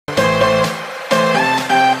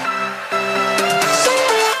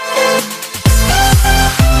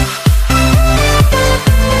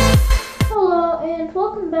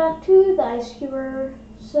Ice Cuber.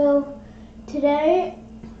 So today,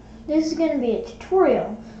 this is going to be a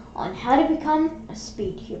tutorial on how to become a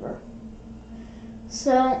speedcuber.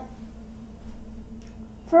 So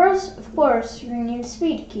first, of course, you're going to need a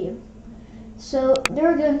speed cube. So there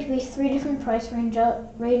are going to be 3 different price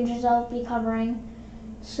ranges I'll be covering.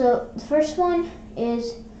 So the first one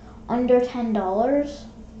is under $10.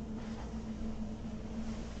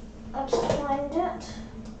 Let's find it.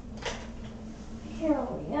 Here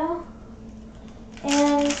we go.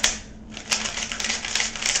 And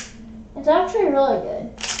it's actually really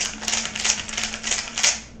good.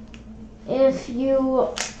 If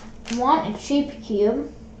you want a cheap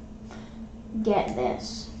cube, get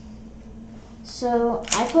this. So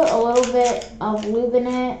I put a little bit of lube in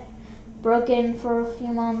it, broke it in for a few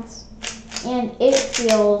months, and it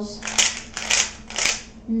feels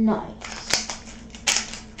nice.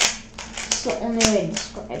 It's the only way to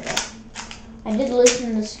describe it. I did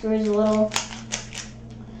loosen the screws a little,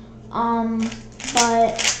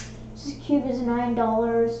 but this cube is $9,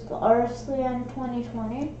 the RS3N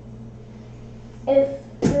 2020. If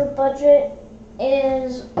your budget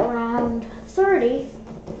is around $30,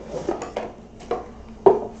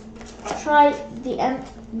 try the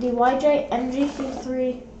YJ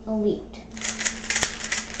MG3 Elite.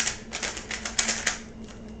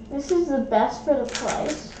 This is the best for the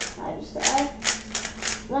price, I'd say.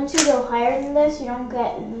 Once you go higher than this, you don't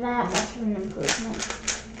get that much of an improvement.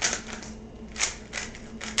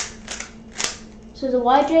 So the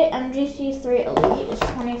YJ MG3 Elite is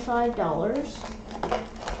 $25.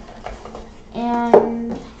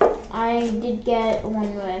 And I did get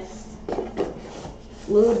one with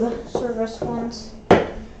lube service once.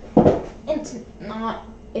 It's not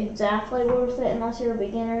exactly worth it unless you're a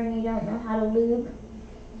beginner and you don't know how to lube.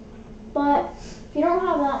 But if you don't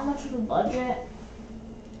have that much of a budget,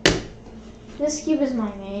 this cube is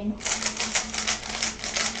my main.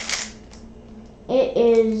 It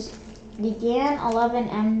is the GAN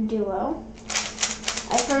 11M Duo.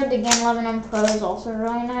 I've heard the GAN 11M Pro is also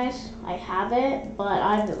really nice. I have it, but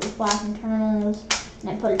I have it with black internals, and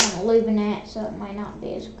I put a ton of lube in it, so it might not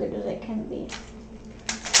be as good as it can be.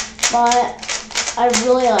 But I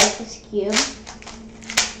really like this cube.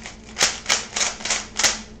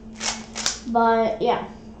 But yeah,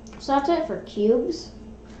 so that's it for cubes,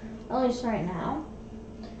 at least right now.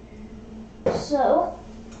 So,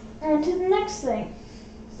 on to the next thing.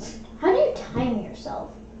 How do you time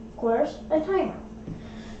yourself? Of course, a timer.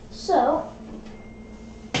 So,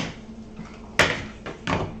 you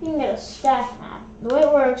can get a stack map. The way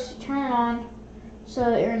it works, you turn it on,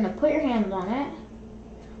 so you're going to put your hands on it.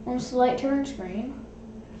 Once the light turns green,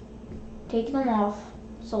 take them off,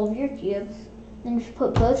 solve your cube. Then if you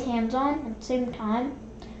put both hands on at the same time,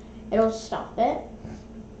 it'll stop it.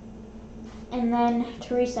 And then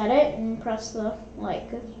to reset it, and press the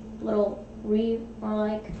little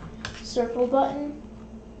circle button,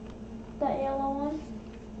 that yellow one.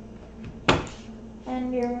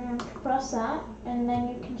 And you're going to press that, and then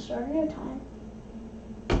you can start a new time.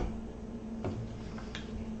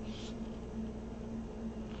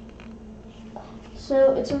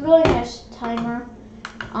 So it's a really nice timer.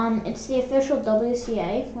 It's the official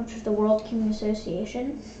WCA, which is the World Cumming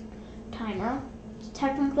Association timer. It's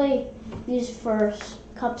technically used for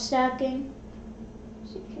cup stacking,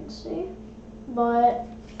 as you can see, but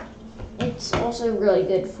it's also really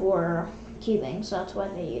good for cubing, so that's why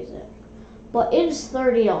they use it. But it is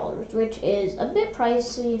 $30, which is a bit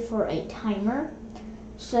pricey for a timer.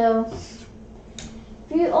 So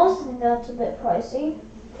if you also think that's a bit pricey,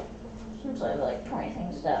 since I have 20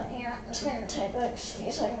 things down here, it's going to take a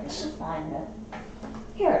few seconds to find it.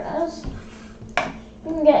 Here it is.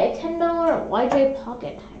 You can get a $10 YJ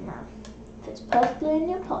pocket timer. Fits perfectly in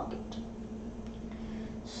your pocket.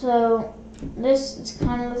 So this is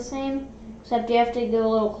kind of the same, except you have to go a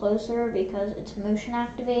little closer because it's motion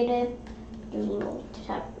activated. There's little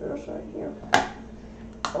tappers right here.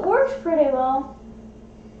 It works pretty well.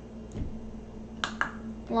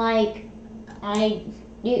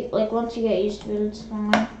 Once you get used to it, it's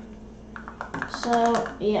fine. So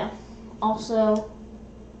yeah. Also,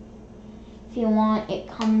 if you want, it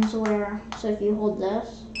comes so if you hold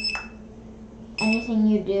this, anything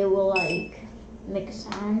you do will make a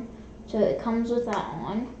sound. So it comes with that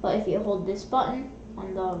on, but if you hold this button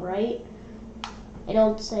on the right,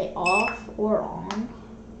 it'll say off or on.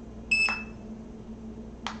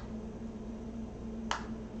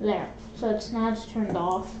 There. So it's now just turned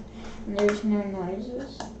off and there's no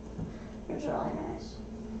noises. It's really nice.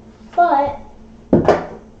 But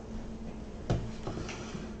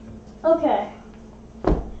okay,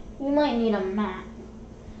 you might need a mat,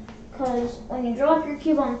 because when you drop your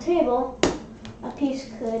cube on the table, piece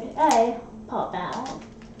could A, pop out,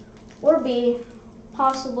 or B,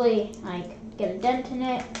 possibly like get a dent in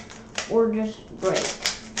it, or just break.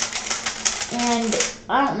 And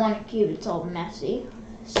I don't want a cube, it's all messy,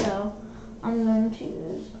 so I'm going to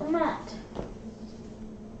use a mat.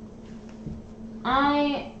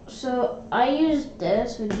 I used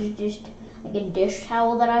this, which is just like a dish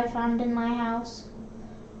towel that I found in my house,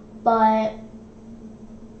 but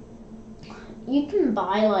you can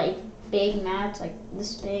buy like big mats, like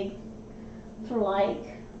this big, for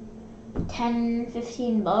like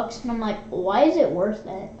 10-15 bucks, and I'm like, why is it worth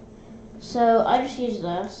it? So I just use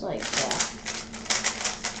this, like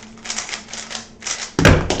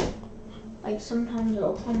sometimes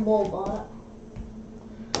it'll tumble, but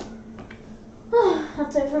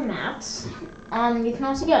that's it for mats. You can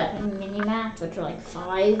also get mini mats, which are like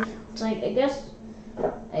 $5. It's like I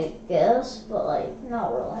guess, but like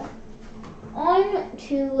not really. On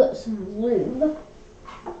to some lube.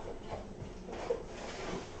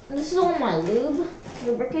 This is all my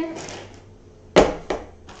lubricant.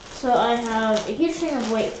 So I have a huge thing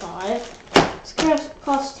of weight 5. This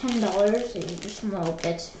costs $10. So you do some little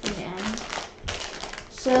bits for the end.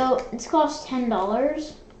 So it's cost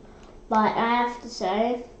 $10, but I have to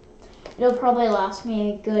say it'll probably last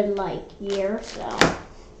me a good like year. So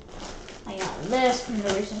I got this from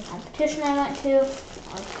the recent competition I went to.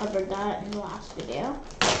 I covered that in the last video,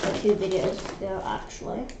 or 2 videos ago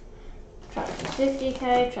actually. Tractor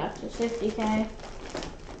 50K, Tractor 50K.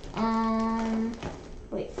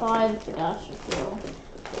 Weight 5 for dasher fuel.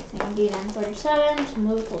 DN37, some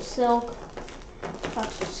movable silk.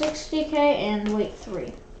 Tractor 60K and weight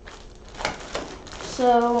 3.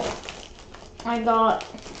 So I got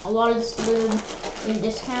a lot of this lube in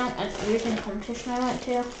discount at the recent competition I went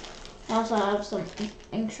to. I also have some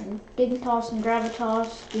ancient Dignitas and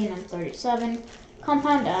Gravitas, DN37,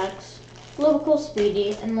 Compound X, Lubical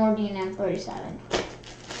Speedy, and more DN37.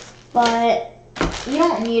 But you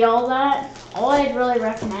don't need all that. All I'd really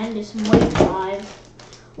recommend is some weight 5,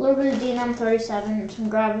 a little bit of DN37, and some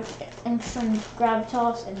ancient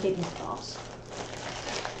Gravitas and Dignitas.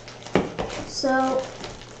 So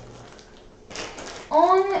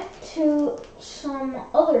on to some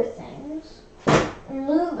other things.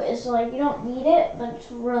 Lube is like, you don't need it, but it's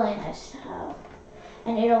really nice to have,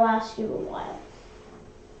 and it'll last you a while.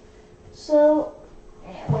 So,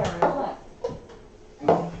 where is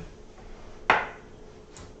it?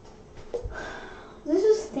 This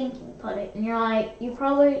is thinking putty, and you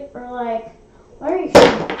probably are like, why are you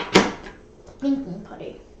thinking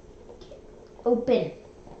putty? Open.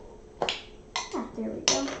 Ah, there we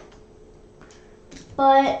go.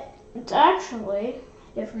 But it's actually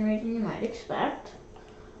a different reason you might expect.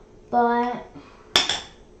 But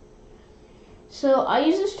so I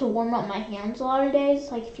use this to warm up my hands a lot of days.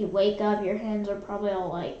 Like if you wake up, your hands are probably all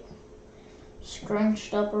like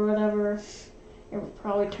scrunched up or whatever. You're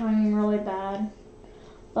probably turning really bad.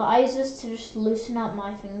 But I use this to just loosen up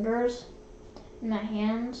my fingers and my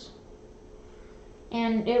hands.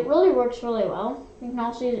 And it really works really well. You can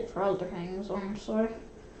also use it for other things, honestly.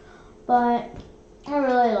 But I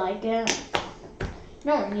really like it.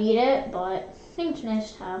 You don't need it, but I think it's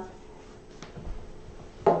nice to have.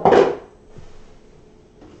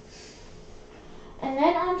 And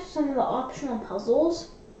then on to some of the optional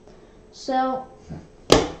puzzles. So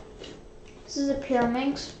this is a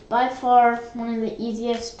Pyraminx, by far one of the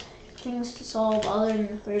easiest things to solve other than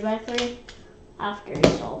the 3x3, after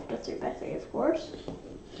you solve the 3x3 of course.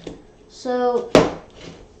 So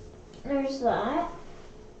there's that.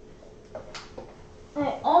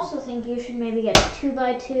 I also think you should maybe get a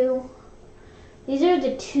 2x2. These are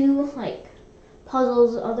the two like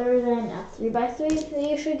puzzles other than a 3x3 that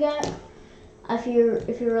you should get if you're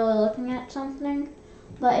really looking at something.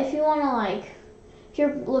 But if you want to like, if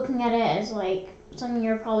you're looking at it as like something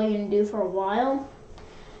you're probably gonna do for a while,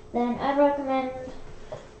 then I'd recommend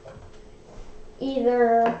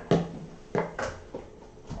either.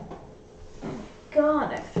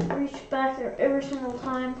 God, I have to reach back there every single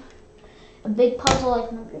time. A big puzzle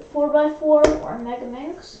like maybe a 4x4 or a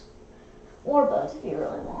Megaminx, or both if you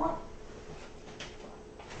really want.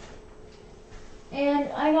 And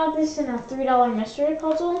I got this in a $3 mystery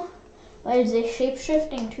puzzle, but it's a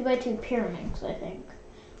shape-shifting 2x2 Pyraminx, I think.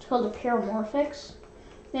 It's called a Pyramorphix.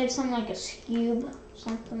 Maybe something like a Scube,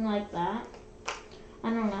 something like that. I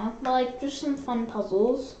don't know, but like just some fun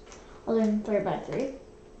puzzles other than 3x3.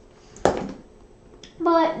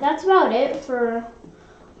 But that's about it for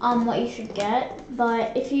what you should get.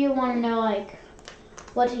 But if you want to know like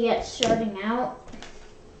what to get starting out,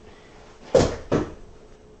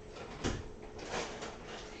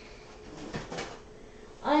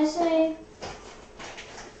 I say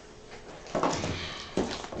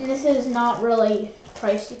this is not really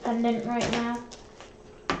price dependent right now.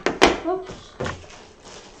 Oops.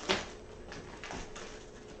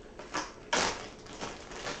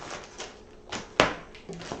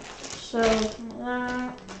 So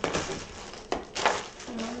that.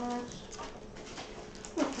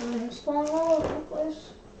 Everything's falling all over the place.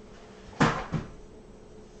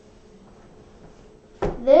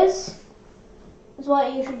 This is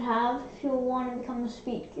what you should have if you want to become a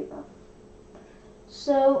speedcuber.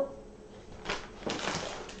 So,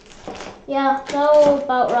 yeah, that'll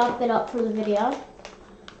about wrap it up for the video.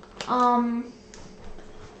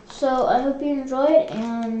 So I hope you enjoyed,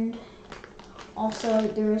 and also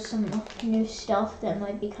there is some new stuff that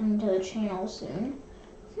might be coming to the channel soon.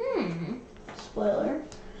 Spoiler.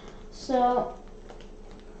 So,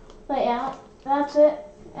 but yeah, that's it,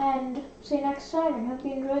 and see you next time, and hope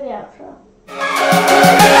you enjoy the outro.